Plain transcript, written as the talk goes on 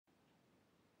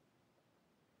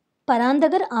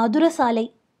பராந்தகர் ஆதுரசாலை.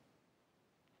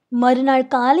 மறுநாள்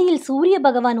காலையில் சூரிய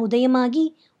பகவான் உதயமாகி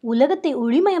உலகத்தை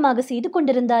ஒளிமயமாக செய்து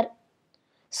கொண்டிருந்தார்.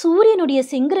 சூரியனுடைய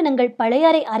செங்கிரணங்கள்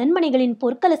பழையாறை அரண்மனைகளின்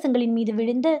பொற்கலசங்களின் மீது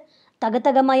விழுந்து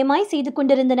தகதகமயமாய் செய்து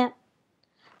கொண்டிருந்தன.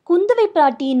 குந்தவை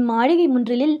பிராட்டியின் மாளிகை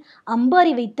முன்றிலில்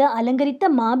அம்பாரி வைத்து அலங்கரித்த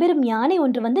மாபெரும் யானை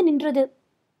ஒன்று வந்து நின்றது.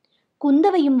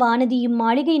 குந்தவையும் வானதியும்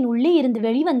மாளிகையின் உள்ளே இருந்து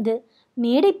வெளிவந்து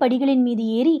மேடை படிகளின் மீது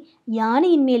ஏறி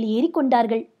யானையின் மேல்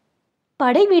ஏறிக்கொண்டார்கள்.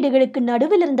 படை வீடுகளுக்கு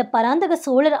நடுவில் இருந்த பராந்தக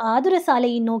சோழர்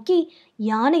ஆதுரசாலையை நோக்கி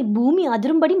யானை பூமி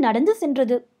அதிரும்படி நடந்து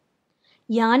சென்றது.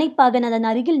 யானைப்பாகன் அதன்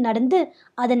அருகில் நடந்து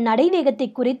அதன் நடைவேகத்தை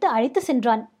குறைத்து அழைத்து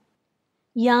சென்றான்.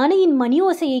 யானையின் மணி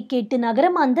ஓசையை கேட்டு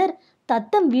நகரமாந்தர்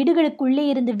தத்தம் வீடுகளுக்குள்ளே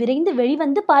இருந்து விரைந்து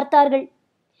வெளிவந்து பார்த்தார்கள்.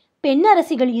 பெண்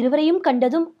அரசிகள் இருவரையும்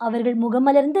கண்டதும் அவர்கள்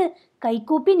முகமலர்ந்து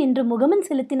கைகூப்பி நின்று முகமன்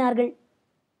செலுத்தினார்கள்.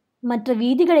 மற்ற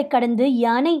வீதிகளை கடந்து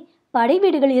யானை படை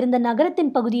வீடுகள் இருந்த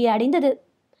நகரத்தின் பகுதியை அடைந்தது.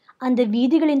 அந்த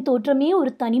வீதிகளின் தோற்றமே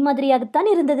ஒரு தனி மாதிரியாகத்தான்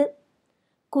இருந்தது.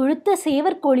 கொழுத்த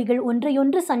சேவர் கோழிகள்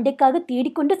ஒன்றையொன்று சண்டைக்காக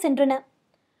தேடிக்கொண்டு சென்றன.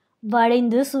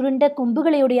 வளைந்து சுருண்ட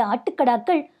கொம்புகளையுடைய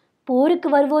ஆட்டுக்கடாக்கள் போருக்கு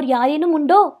வருவோர் யாரேனும்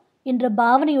உண்டோ என்ற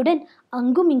பாவனையுடன்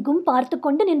அங்கும் இங்கும் பார்த்து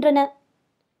கொண்டு நின்றன.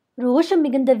 ரோஷம்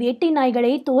மிகுந்த வேட்டை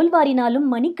நாய்களை தோல்வாரினாலும்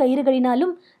மணி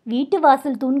கயிறுகளினாலும் வீட்டு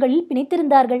வாசல் தூண்களில்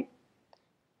பிணைத்திருந்தார்கள்.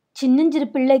 சின்னஞ்சிறு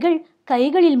பிள்ளைகள்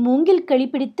கைகளில் மூங்கில் களி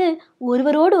பிடித்து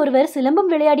ஒருவரோடு ஒருவர்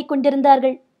சிலம்பம் விளையாடி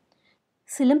கொண்டிருந்தார்கள்.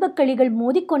 சிலம்பக்களிகள்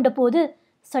மோதிக்கொண்ட போது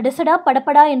சடசடா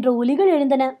படப்படா என்ற ஒலிகள்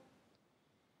எழுந்தன.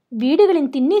 வீடுகளின்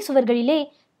திண்ணை சுவர்களிலே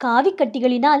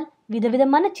காவிக்கட்டிகளினால்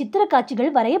விதவிதமான சித்திர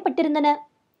காட்சிகள் வரையப்பட்டிருந்தன.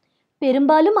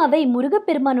 பெரும்பாலும் அவை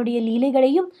முருகப்பெருமானுடைய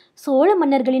லீலைகளையும் சோழ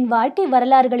மன்னர்களின் வாழ்க்கை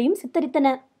வரலாறுகளையும் சித்தரித்தன.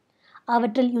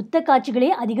 அவற்றில் யுத்த காட்சிகளே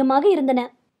அதிகமாக இருந்தன.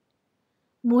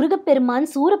 முருகப்பெருமான்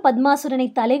சூர பத்மாசுரனை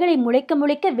தலைகளை முளைக்க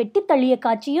முளைக்க வெட்டி தள்ளிய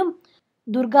காட்சியும்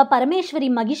துர்கா பரமேஸ்வரி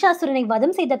மகிஷாசுரனை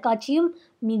வதம் செய்த காட்சியும்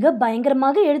மிக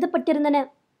பயங்கரமாக எழுதப்பட்டிருந்தன.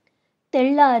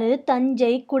 தெள்ளாறு,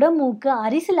 தஞ்சை, குடமூக்கு,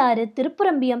 அரிசிலாறு,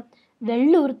 திருப்புரம்பியம்,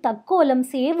 வெள்ளூர், தக்கோலம்,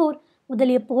 சேவூர்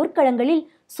முதலிய போர்க்களங்களில்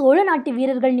சோழ நாட்டு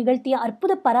வீரர்கள் நிகழ்த்திய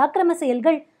அற்புத பராக்கிரம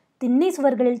செயல்கள் திண்ணை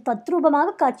சுவர்களில்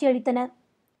தத்ரூபமாக காட்சியளித்தன.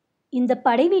 இந்த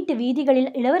படை வீட்டு வீதிகளில்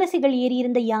இளவரசிகள்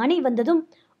ஏறியிருந்த யானை வந்ததும்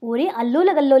ஒரே அல்லோல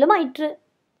கல்லோலமாயிற்று.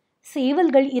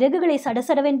 சேவல்கள் இறகுகளை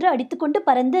சடசடவென்று அடித்துக்கொண்டு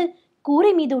பறந்து கூரை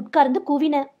மீது உட்கார்ந்து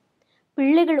கூவின.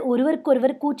 பிள்ளைகள்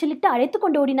ஒருவருக்கொருவர் கூச்சலிட்டு அழைத்து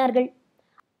கொண்டு ஓடினார்கள்.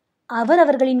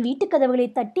 அவர்களின் வீட்டுக் கதவுகளை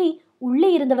தட்டி உள்ளே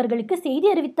இருந்தவர்களுக்கு செய்தி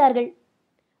அறிவித்தார்கள்.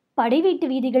 படை வீட்டு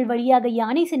வீதிகள் வழியாக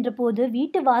யானை சென்ற போது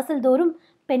வீட்டு வாசல் தோறும்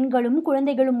பெண்களும்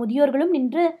குழந்தைகளும் முதியோர்களும்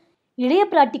நின்று இளைய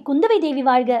பிராட்டி குந்தவை தேவி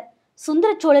வாழ்க,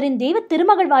 சுந்தர சோழரின் தெய்வ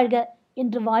திருமகள் வாழ்க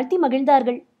என்று வாழ்த்தி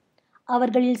மகிழ்ந்தார்கள்.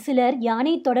 அவர்களில் சிலர்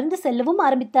யானை தொடர்ந்து செல்லவும்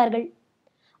ஆரம்பித்தார்கள்.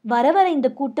 வர வர இந்த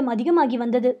கூட்டம் அதிகமாகி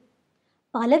வந்தது.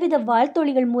 பலவித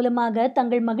வாழ்த்தொழிகள் மூலமாக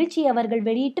தங்கள் மகிழ்ச்சியை அவர்கள்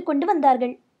வெளியிட்டு கொண்டு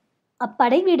வந்தார்கள்.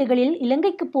 அப்படை வீடுகளில்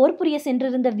இலங்கைக்கு போர் புரிய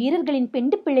சென்றிருந்த வீரர்களின்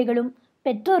பெண்டு பிள்ளைகளும்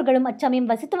பெற்றோர்களும் அச்சமயம்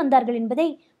வசித்து வந்தார்கள் என்பதை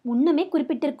முன்னமே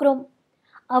குறிப்பிட்டிருக்கிறோம்.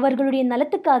 அவர்களுடைய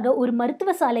நலத்துக்காக ஒரு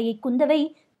மருத்துவ சாலையை குந்தவை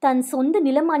தன் சொந்த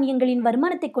நிலமானியங்களின்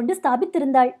வருமானத்தை கொண்டு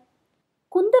ஸ்தாபித்திருந்தாள்.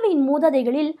 குந்தவையின்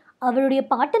மூதாதைகளில் அவருடைய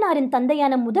பாட்டனாரின்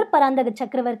தந்தையான முதற் பராந்தக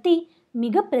சக்கரவர்த்தி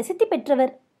மிக பிரசித்தி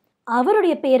பெற்றவர்.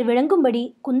 அவருடைய பெயர் விளங்கும்படி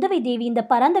குந்தவை தேவி இந்த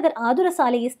பராந்தகர் ஆதுர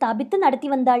சாலையை ஸ்தாபித்து நடத்தி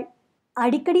வந்தாள்.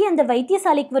 அடிக்கடி அந்த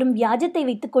வைத்தியசாலைக்கு வரும் வியாஜத்தை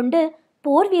வைத்துக்கொண்டு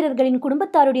போர் வீரர்களின்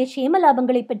குடும்பத்தாருடைய சேம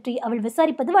லாபங்களை பற்றி அவள்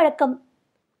விசாரிப்பது வழக்கம்.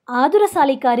 ஆதுர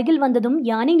சாலைக்கு அருகில் வந்ததும்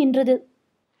யானை நின்றது.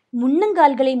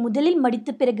 முன்னங்கால்களை முதலில்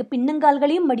மடித்து பிறகு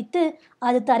பின்னங்கால்களையும் மடித்து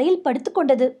அது தரையில் படுத்து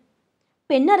கொண்டது.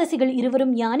 பெண்ணரசிகள்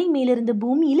இருவரும் யானை மேலிருந்து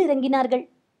பூமியில் இறங்கினார்கள்.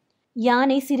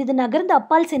 யானை சிறிது நகர்ந்து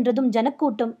அப்பால் சென்றதும்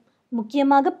ஜனக்கூட்டம்,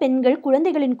 முக்கியமாக பெண்கள்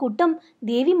குழந்தைகளின் கூட்டம்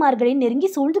தேவிமார்களை நெருங்கி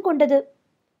சூழ்ந்து கொண்டது.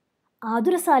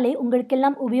 ஆதுரசாலை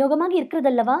உங்களுக்கெல்லாம் உபயோகமாக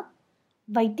இருக்கிறதல்லவா?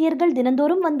 வைத்தியர்கள்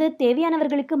தினந்தோறும் வந்து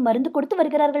தேவையானவர்களுக்கு மருந்து கொடுத்து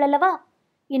வருகிறார்கள் அல்லவா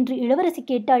என்று இளவரசி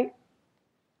கேட்டாள்.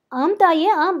 ஆம் தாயே,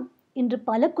 ஆம் என்று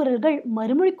பல குரல்கள்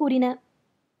மறுமொழி கூறின.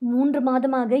 3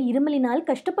 மாதமாக இருமலினால்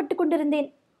கஷ்டப்பட்டு கொண்டிருந்தேன்.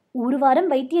 ஒரு வாரம்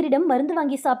வைத்தியரிடம் மருந்து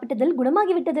வாங்கி சாப்பிட்டதில்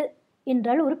குணமாகிவிட்டது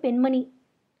என்றாள் ஒரு பெண்மணி.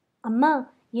 அம்மா,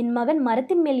 என் மகன்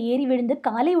மரத்தின் மேல் ஏறி விழுந்து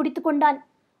காலை ஒடித்து கொண்டான்.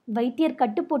 வைத்தியர்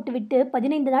கட்டு போட்டுவிட்டு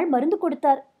 15 நாள் மருந்து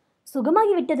கொடுத்தார்.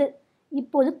 சுகமாகிவிட்டது.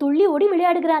 இப்போது துள்ளி ஓடி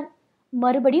விளையாடுகிறான்.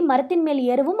 மறுபடி மரத்தின் மேல்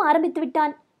ஏறவும் ஆரம்பித்து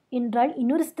விட்டான் என்றாள்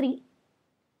இன்னொரு ஸ்திரீ.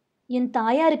 என்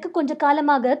தாயாருக்கு கொஞ்ச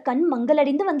காலமாக கண்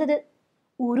மங்கலடைந்து வந்தது.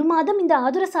 1 மாதம் இந்த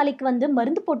ஆதுர சாலைக்கு வந்து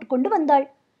மருந்து போட்டுக்கொண்டு வந்தாள்.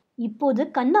 இப்போது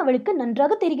கண் அவளுக்கு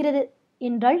நன்றாக தெரிகிறது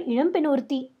என்றாள் இளம்பெண்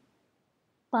ஒருத்தி.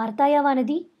 பார்த்தாயா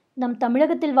வானதி, நம்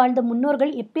தமிழகத்தில் வாழ்ந்த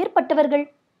முன்னோர்கள் எப்பேற்பட்டவர்கள்!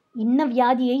 இன்ன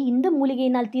வியாதியை இந்த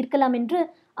மூலிகையினால் தீர்க்கலாம் என்று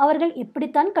அவர்கள்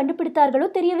எப்படித்தான் கண்டுபிடித்தார்களோ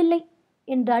தெரியவில்லை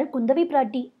என்றாள் குந்தவை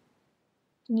பிராட்டி.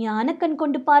 ஞானக்கண்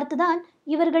கொண்டு பார்த்துதான்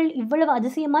இவர்கள் இவ்வளவு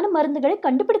அதிசயமான மருந்துகளை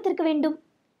கண்டுபிடித்திருக்க வேண்டும்.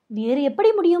 வேறு எப்படி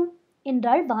முடியும்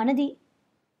என்றாள் வானதி.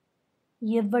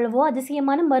 எவ்வளவோ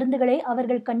அதிசயமான மருந்துகளை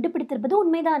அவர்கள் கண்டுபிடித்திருப்பது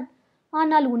உண்மைதான்.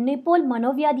 ஆனால் உன்னை போல்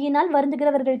மனோவியாதியினால்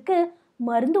வருந்துகிறவர்களுக்கு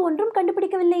மருந்து ஒன்றும்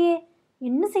கண்டுபிடிக்கவில்லையே,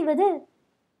 என்ன செய்வது?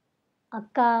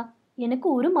 அக்கா, எனக்கு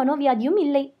ஒரு மனோவியாதியும்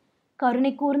இல்லை.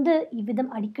 கருணை கூர்ந்து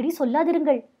இவ்விதம் அடிக்கடி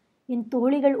சொல்லாதிருங்கள். என்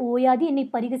தோழிகள் ஓயாது என்னை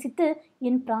பரிகசித்து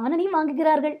என் பிராணனை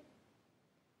வாங்குகிறார்கள்.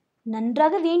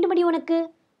 நன்றாக வேண்டுமடி உனக்கு.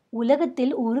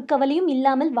 உலகத்தில் ஒரு கவலையும்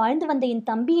இல்லாமல் வாழ்ந்து வந்த என்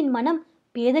தம்பியின் மனம்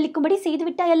பேதலிக்கும்படி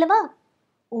செய்துவிட்டாயல்லவா?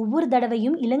 ஒவ்வொரு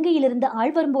தடவையும் இலங்கையிலிருந்து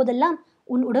ஆள் வரும்போதெல்லாம்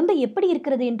உன் உடம்பு எப்படி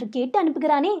இருக்கிறது என்று கேட்டு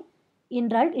அனுப்புகிறானே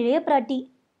என்றாள் இளைய பிராட்டி.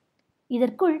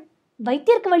 இதற்குள்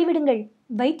வைத்தியருக்கு வழிவிடுங்கள்,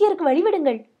 வைத்தியருக்கு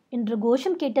வழிவிடுங்கள் என்று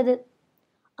கோஷம் கேட்டது.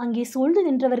 அங்கே சூழ்ந்து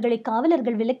நின்றவர்களை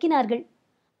காவலர்கள் விலக்கினார்கள்.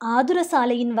 ஆதுர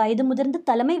சாலையின் வயது முதிர்ந்த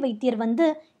தலைமை வைத்தியர் வந்து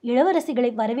இளவரசிகளை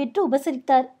வரவேற்று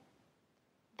உபசரித்தார்.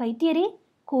 வைத்தியரே,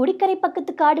 கோடிக்கரை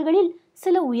பக்கத்து காடுகளில்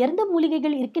சில உயர்ந்த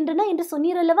மூலிகைகள் இருக்கின்றன என்று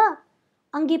சொன்னீரல்லவா?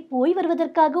 அங்கே போய்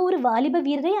வருவதற்காக ஒரு வாலிப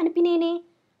வீரரை அனுப்பினேனே,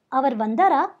 அவர்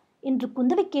வந்தாரா என்று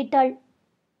குந்தவை கேட்டாள்.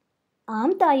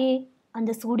 ஆம் தாயே,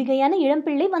 அந்த சூடிகையான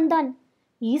இளம்பிள்ளை வந்தான்.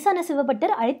 ஈசான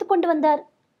சிவபட்டர் அழைத்து கொண்டு வந்தார்.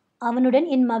 அவனுடன்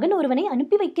என் மகன் ஒருவனை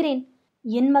அனுப்பி வைக்கிறேன்.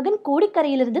 என் மகன்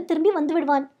கோடிக்கரையிலிருந்து திரும்பி வந்து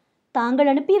விடுவான். தாங்கள்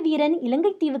அனுப்பிய வீரன்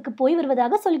இலங்கை தீவுக்கு போய்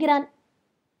வருவதாக சொல்கிறான்.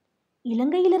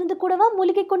 இலங்கையிலிருந்து கூடவா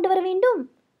மூலிகை கொண்டு வர வேண்டும்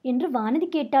என்று வானதி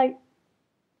கேட்டாள்.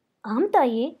 ஆம்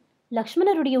தாயே,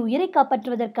 லக்ஷ்மணருடைய உயிரை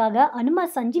காப்பாற்றுவதற்காக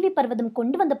அனுமார் சஞ்சீவி பர்வதம்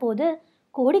கொண்டு வந்தபோது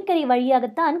கோடிக்கரை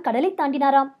வழியாகத்தான் கடலை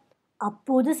தாண்டினாராம்.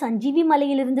 அப்போது சஞ்சீவி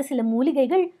மலையிலிருந்து சில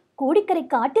மூலிகைகள் கோடிக்கரை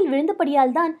காட்டில்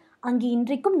விழுந்தபடியால் தான் அங்கே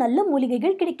இன்றைக்கும் நல்ல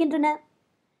மூலிகைகள் கிடைக்கின்றன.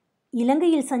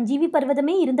 இலங்கையில் சஞ்சீவி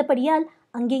பர்வதமே இருந்தபடியால்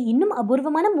அங்கே இன்னும்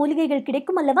அபூர்வமான மூலிகைகள்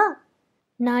கிடைக்கும் அல்லவா?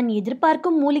 நான்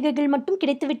எதிர்பார்க்கும் மூலிகைகள் மட்டும்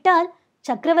கிடைத்துவிட்டால்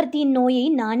சக்கரவர்த்தியின் நோயை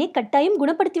நானே கட்டாயம்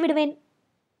குணப்படுத்தி விடுவேன்.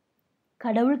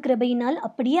 கடவுள் கிருபையினால்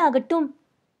அப்படியே ஆகட்டும்.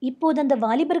 இப்போது அந்த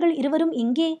வாலிபர்கள் இருவரும்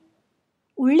எங்கே?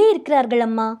 உள்ளே இருக்கிறார்கள்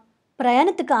அம்மா.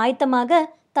 பிரயாணத்துக்கு ஆயத்தமாக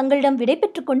தங்களிடம் விடை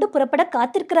பெற்று கொண்டு புறப்பட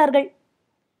காத்திருக்கிறார்கள்.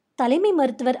 தலைமை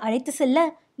மருத்துவர் அழைத்து செல்ல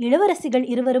இளவரசிகள்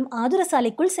இருவரும் ஆதுர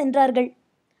சாலைக்குள் சென்றார்கள்.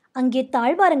 அங்கே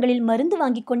தாழ்வாரங்களில் மருந்து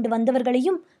வாங்கி கொண்டு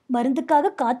வந்தவர்களையும்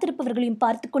மருந்துக்காக காத்திருப்பவர்களையும்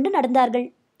பார்த்து கொண்டு நடந்தார்கள்.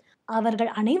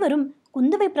 அவர்கள் அனைவரும்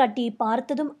குந்தவை பிராட்டியை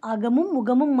பார்த்ததும் அகமும்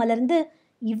முகமும் மலர்ந்து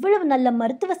இவ்வளவு நல்ல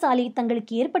மருத்துவ சாலையை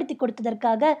தங்களுக்கு ஏற்படுத்தி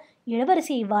கொடுத்ததற்காக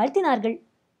இளவரசியை வாழ்த்தினார்கள்.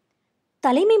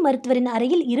 தலைமை மருத்துவரின்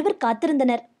அறையில் இருவர்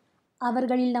காத்திருந்தனர்.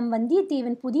 அவர்களில் நம்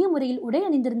வந்தியத்தேவன் புதிய முறையில் உடை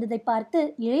அணிந்திருந்ததை பார்த்து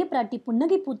இளைய பிராட்டி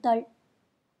புன்னகை பூத்தாள்.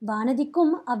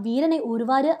 வானதிக்கும் அவ்வீரனை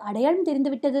ஒருவாறு அடையாளம்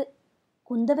தெரிந்துவிட்டது.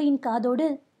 குந்தவையின் காதோடு,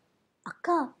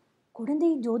 அக்கா,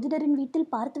 குழந்தை ஜோதிடரின்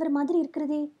வீட்டில் பார்த்தவர் மாதிரி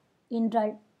இருக்கிறதே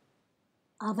என்றாள்.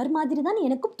 அவர் மாதிரிதான்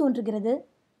எனக்கும் தோன்றுகிறது.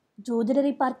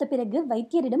 ஜோதிடரை பார்த்த பிறகு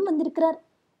வைத்தியரிடம் வந்திருக்கிறார்.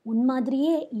 உன்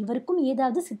மாதிரியே இவருக்கும்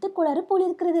ஏதாவது சித்தக்கோளாறு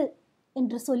போலிருக்கிறது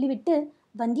என்று சொல்லிவிட்டு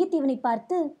வந்தியத்தேவனை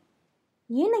பார்த்து,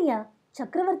 ஏன் ஐயா,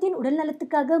 சக்கரவர்த்தியின் உடல்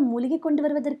நலத்துக்காக மூலிகை கொண்டு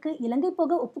வருவதற்கு இலங்கை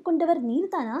போக ஒப்புக்கொண்டவர்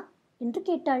நீர்தானா என்று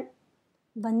கேட்டாள்.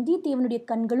 வந்தியத்தேவனுடைய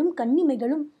கண்களும்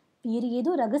கண்ணிமைகளும் வேறு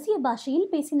ஏதோ ரகசிய பாஷையில்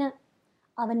பேசின.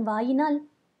 அவன் வாயினால்,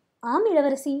 ஆம்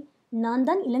இளவரசி, நான்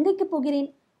தான் இலங்கைக்கு போகிறேன்.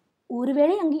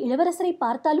 ஒருவேளை அங்கு இளவரசரை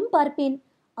பார்த்தாலும் பார்ப்பேன்.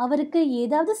 அவருக்கு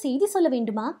ஏதாவது செய்தி சொல்ல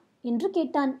வேண்டுமா என்று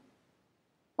கேட்டான்.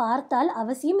 பார்த்தால்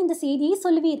அவசியம் இந்த செய்தியை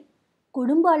சொல்லுவீர்.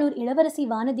 கொடும்பாளூர் இளவரசி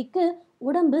வானதிக்கு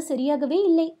உடம்பு சரியாகவே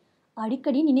இல்லை.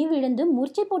 அடிக்கடி நினைவு இழந்து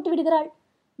மூர்ச்சை போட்டு விடுகிறாள்.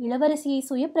 இளவரசியை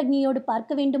சுய பிரஜையோடு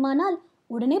பார்க்க வேண்டுமானால்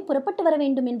உடனே புறப்பட்டு வர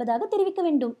வேண்டும் என்பதாக தெரிவிக்க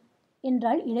வேண்டும்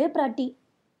என்றாள் இளைய பிராட்டி.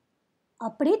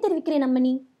 அப்படியே தெரிவிக்கிறேன்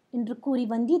அம்மணி என்று கூறி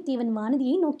வந்தியத்தேவன்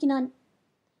வானதியை நோக்கினான்.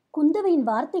 குந்தவையின்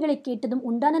வார்த்தைகளை கேட்டதும்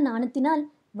உண்டான நாணத்தினால்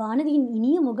வானதியின்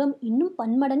இனிய முகம் இன்னும்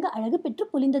பன்மடங்கு அழகு பெற்று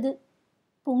பொலிந்தது.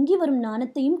 பொங்கி வரும்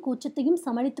நாணத்தையும் கூச்சத்தையும்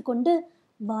சமாளித்து கொண்டு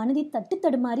வானதி தட்டு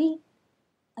தடுமாறி,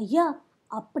 ஐயா,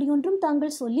 அப்படியொன்றும்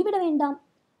தாங்கள் சொல்லிவிட வேண்டாம்.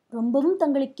 ரொம்பவும்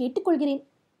தங்களை கேட்டுக்கொள்கிறேன்.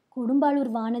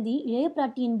 கொடும்பாளூர் வானதி இளைய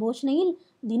பிராட்டியின் போஷணையில்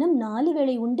தினம் 4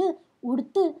 வேளை உண்டு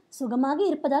உடுத்து சுகமாக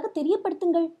இருப்பதாக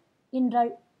தெரியப்படுத்துங்கள்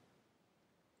என்றாள்.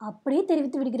 அப்படியே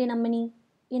தெரிவித்து விடுகிறேன் அம்மணி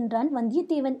என்றான்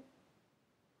வந்தியத்தேவன்.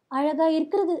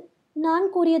 அழகாயிருக்கிறது. நான்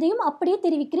கூறியதையும் அப்படியே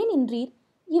தெரிவிக்கிறேன் என்றீர்.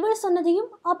 இவள்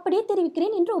சொன்னதையும் அப்படியே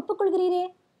தெரிவிக்கிறேன் என்று ஒப்புக்கொள்கிறீரே.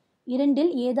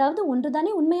 இரண்டில் ஏதாவது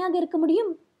ஒன்றுதானே உண்மையாக இருக்க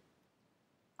முடியும்.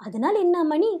 அதனால் என்ன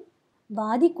அம்மணி?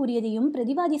 வாதி கூறியதையும்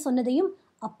பிரதிவாதி சொன்னதையும்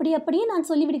அப்படியே நான்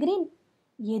சொல்லிவிடுகிறேன்.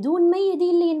 எது உண்மை எது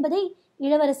இல்லை என்பதை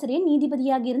இளவரசரே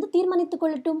நீதிபதியாக இருந்து தீர்மானித்துக்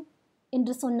கொள்ளட்டும்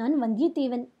என்று சொன்னான்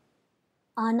வந்தியத்தேவன்.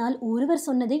 ஆனால் ஒருவர்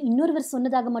சொன்னதை இன்னொருவர்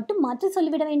சொன்னதாக மட்டும் மாற்றி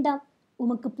சொல்லிவிட வேண்டாம்.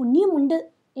 உமக்கு புண்ணியம் உண்டு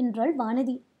என்றாள்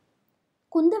வானதி.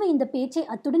 குந்தவை இந்த பேச்சை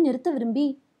அத்துடன் நிறுத்த விரும்பி,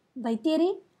 வைத்தியரே,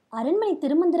 அரண்மனை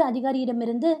திருமந்திர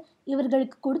அதிகாரியிடமிருந்து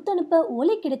இவர்களுக்கு கொடுத்தனுப்ப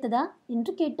ஓலை கிடைத்ததா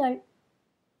என்று கேட்டாள்.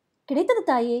 கிடைத்தது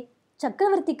தாயே.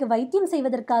 சக்கரவர்த்திக்கு வைத்தியம்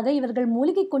செய்வதற்காக இவர்கள்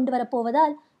மூலிகை கொண்டு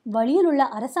வரப்போவதால் வழியில் உள்ள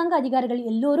அரசாங்க அதிகாரிகள்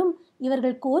எல்லோரும்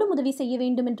இவர்கள் கோரும் உதவி செய்ய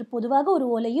வேண்டும் என்று பொதுவாக ஒரு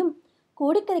ஓலையும்,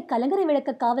 கோடிக்கரை கலங்கரை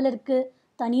விளக்க காவலருக்கு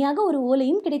தனியாக ஒரு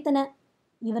ஓலையும் கிடைத்தன.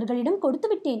 இவர்களிடம் கொடுத்து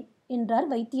விட்டேன் என்றார்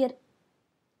வைத்தியர்.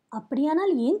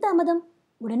 அப்படியானால் ஏன் தாமதம்?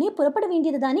 உடனே புறப்பட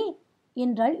வேண்டியதுதானே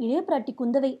என்றாள் இளைய பிராட்டி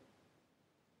குந்தவை.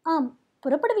 ஆம்,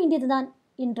 புறப்பட வேண்டியதுதான்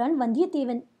என்றான்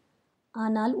வந்தியத்தேவன்.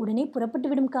 ஆனால் உடனே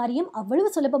புறப்பட்டுவிடும் காரியம் அவ்வளவு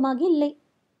சுலபமாக இல்லை.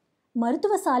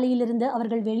 மருத்துவ சாலையிலிருந்து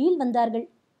அவர்கள் வெளியில் வந்தார்கள்.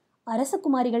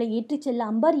 அரசகுமாரிகளை ஏற்றிச் செல்ல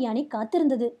அம்பாரி யானை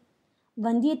காத்திருந்தது.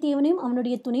 வந்தியத்தேவனையும்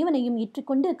அவனுடைய துணைவனையும்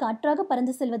ஏற்றிக்கொண்டு காற்றாக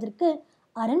பறந்து செல்வதற்கு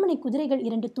அரண்மனை குதிரைகள்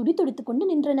 2 துடிதுடித்துக் கொண்டு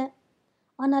நின்றன.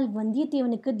 ஆனால்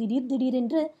வந்தியத்தேவனுக்கு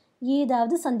திடீரென்று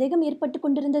ஏதாவது சந்தேகம் ஏற்பட்டு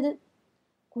கொண்டிருந்தது.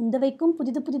 குந்தவைக்கும்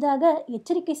புதிதாக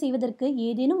எச்சரிக்கை செய்வதற்கு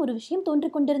ஏதேனும் ஒரு விஷயம்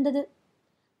தோன்றிக் கொண்டிருந்தது.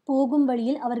 போகும்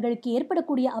வழியில் அவர்களுக்கு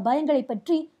ஏற்படக்கூடிய அபாயங்களை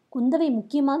பற்றி குந்தவை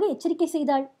முக்கியமாக எச்சரிக்கை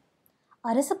செய்தாள்.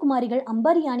 அரசகுமாரிகள்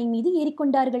அம்பாரி யானை மீது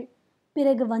ஏறிக்கொண்டார்கள்.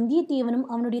 பிறகு வந்தியத்தேவனும்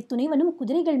அவனுடைய துணைவனும்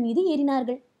குதிரைகள் மீது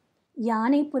ஏறினார்கள்.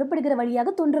 யானை புறப்படுகிற வழியாக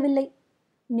தோன்றவில்லை.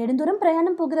 நெடுந்தூரம்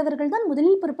பிரயாணம் போகிறவர்கள்தான்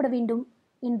முதலில் புறப்பட வேண்டும்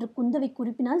என்று குந்தவை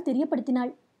குறிப்பினால்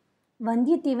தெரியப்படுத்தினாள்.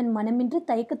 வந்தியத்தேவன் மனமின்றி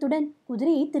தயக்கத்துடன்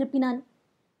குதிரையை திருப்பினான்.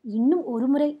 இன்னும்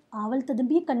ஒருமுறை ஆவல்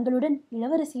ததும்பிய கண்களுடன்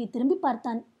இளவரசியை திரும்பி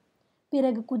பார்த்தான்.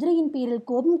 பிறகு குதிரையின் பேரில்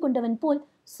கோபம் கொண்டவன் போல்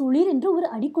சுளீர் என்று ஒரு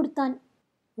அடி கொடுத்தான்.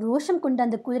 ரோஷம் கொண்ட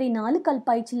அந்த குதிரை 4 கால்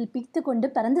பாய்ச்சலில் பிடித்து கொண்டு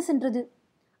பறந்து சென்றது.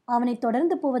 அவனை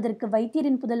தொடர்ந்து போவதற்கு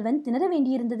வைத்தியரின் புதல்வன் திணற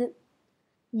வேண்டியிருந்தது.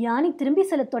 யானை திரும்பி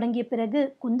செல்லத் தொடங்கிய பிறகு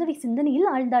குந்தவை சிந்தனையில்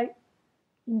ஆழ்ந்தாள்.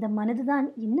 இந்த மனதுதான்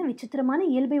என்ன விசித்திரமான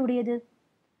இயல்பை உடையது!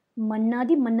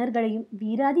 மன்னாதி மன்னர்களையும்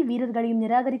வீராதி வீரர்களையும்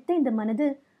நிராகரித்த இந்த மனது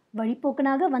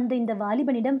வழிப்போக்கனாக வந்த இந்த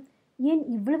வாலிபனிடம் ஏன்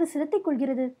இவ்வளவு சிரத்தை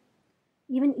கொள்கிறது?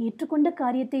 இவன் ஏற்றுக்கொண்ட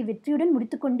காரியத்தை வெற்றியுடன்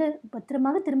முடித்துக்கொண்டு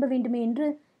பத்திரமாக திரும்ப வேண்டுமே என்று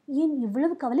ஏன்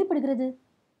இவ்வளவு கவலைப்படுகிறது?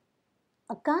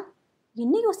 அக்கா,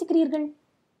 என்ன யோசிக்கிறீர்கள்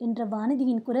என்ற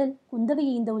வானதியின் குரல்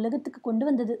குந்தவையை இந்த உலகத்துக்கு கொண்டு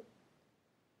வந்தது.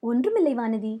 ஒன்றுமில்லை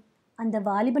வானதி, அந்த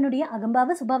வாலிபனுடைய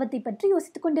அகம்பாவ சுபாவத்தை பற்றி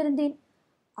யோசித்துக் கொண்டிருந்தேன்.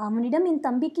 அவனிடம் என்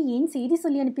தம்பிக்கு ஏன் செய்தி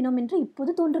சொல்லி அனுப்பினோம் என்று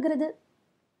இப்போது தோன்றுகிறது.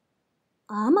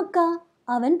 ஆமக்கா,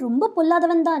 அவன் ரொம்ப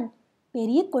பொல்லாதவன்தான்.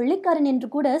 பெரிய கொள்ளைக்காரன் என்று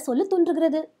கூட சொல்ல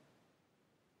தோன்றுகிறது.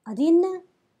 அது என்ன?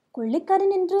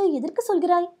 கொள்ளைக்காரன் என்று எதற்கு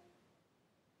சொல்கிறாய்?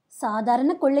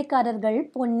 சாதாரண கொள்ளைக்காரர்கள்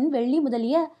பொன் வெள்ளி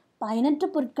முதலிய பயனற்ற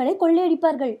பொருட்களை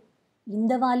கொள்ளையடிப்பார்கள்.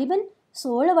 இந்த வாலிபன்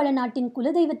சோழவள நாட்டின்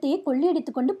குலதெய்வத்தையே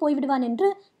கொள்ளையடித்துக் கொண்டு போய்விடுவான் என்று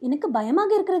எனக்கு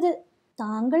பயமாக இருக்கிறது.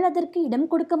 தாங்கள் அதற்கு இடம்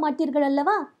கொடுக்க மாட்டீர்கள்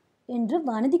அல்லவா என்று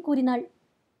வானதி கூறினாள்.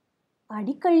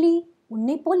 அடிக்கள்ளி,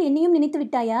 உன்னை போல் என்னையும் நினைத்து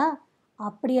விட்டாயா?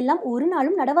 அப்படியெல்லாம் ஒரு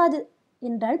நாளும் நடவாது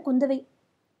என்றாள் குந்தவை.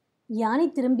 யானை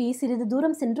திரும்பி சிறிது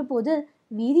தூரம் சென்றபோது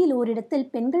வீதியில் ஓரிடத்தில்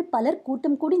பெண்கள் பலர்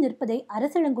கூட்டம் கூடி நிற்பதை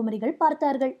அரசிளங்குமரிகள்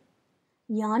பார்த்தார்கள்.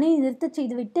 யானையை நிறுத்தச்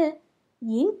செய்துவிட்டு,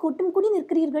 ஏன் கூட்டம் கூடி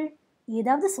நிற்கிறீர்கள்?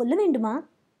 ஏதாவது சொல்ல வேண்டுமா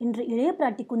என்று இளைய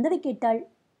பிராட்டி குந்தவை கேட்டாள்.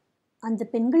 அந்த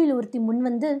பெண்களில் ஒருத்தி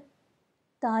முன்வந்து,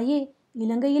 தாயே,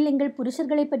 இலங்கையில் எங்கள்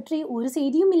புருஷர்களை பற்றி ஒரு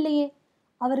செய்தியும் இல்லையே.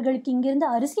 அவர்களுக்கு இங்கிருந்து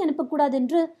அரிசி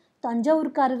அனுப்பக்கூடாதென்று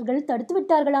தஞ்சாவூர்காரர்கள் தடுத்து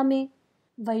விட்டார்களாமே.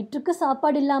 வயிற்றுக்கு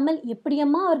சாப்பாடு இல்லாமல்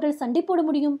எப்படியம்மா அவர்கள் சண்டை போட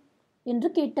முடியும் என்று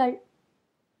கேட்டாள்.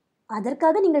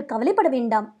 அதற்காக நீங்கள் கவலைப்பட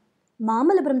வேண்டாம்.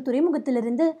 மாமல்லபுரம்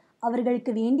துறைமுகத்திலிருந்து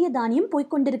அவர்களுக்கு வேண்டிய தானியம்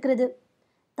போய்கொண்டிருக்கிறது.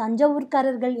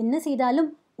 தஞ்சாவூர்காரர்கள் என்ன செய்தாலும்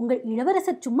உங்கள்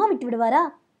இளவரசர் சும்மா விட்டு விடுவாரா?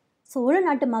 சோழ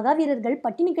நாட்டு மகாவீரர்கள்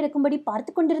பட்டினி கிடக்கும்படி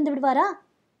பார்த்து கொண்டிருந்து விடுவாரா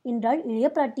என்றாள் இளைய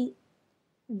பிராட்டி.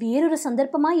 வேறொரு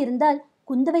சந்தர்ப்பமாய் இருந்தால்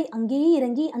குந்தவை அங்கேயே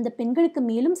இறங்கி அந்த பெண்களுக்கு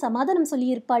மேலும் சமாதானம்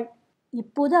சொல்லியிருப்பாள்.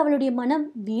 இப்போது அவளுடைய மனம்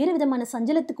வேறு விதமான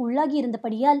சஞ்சலத்துக்கு உள்ளாகி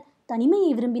இருந்தபடியால்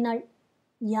தனிமையை விரும்பினாள்.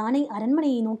 யானை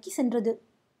அரண்மனையை நோக்கி சென்றது.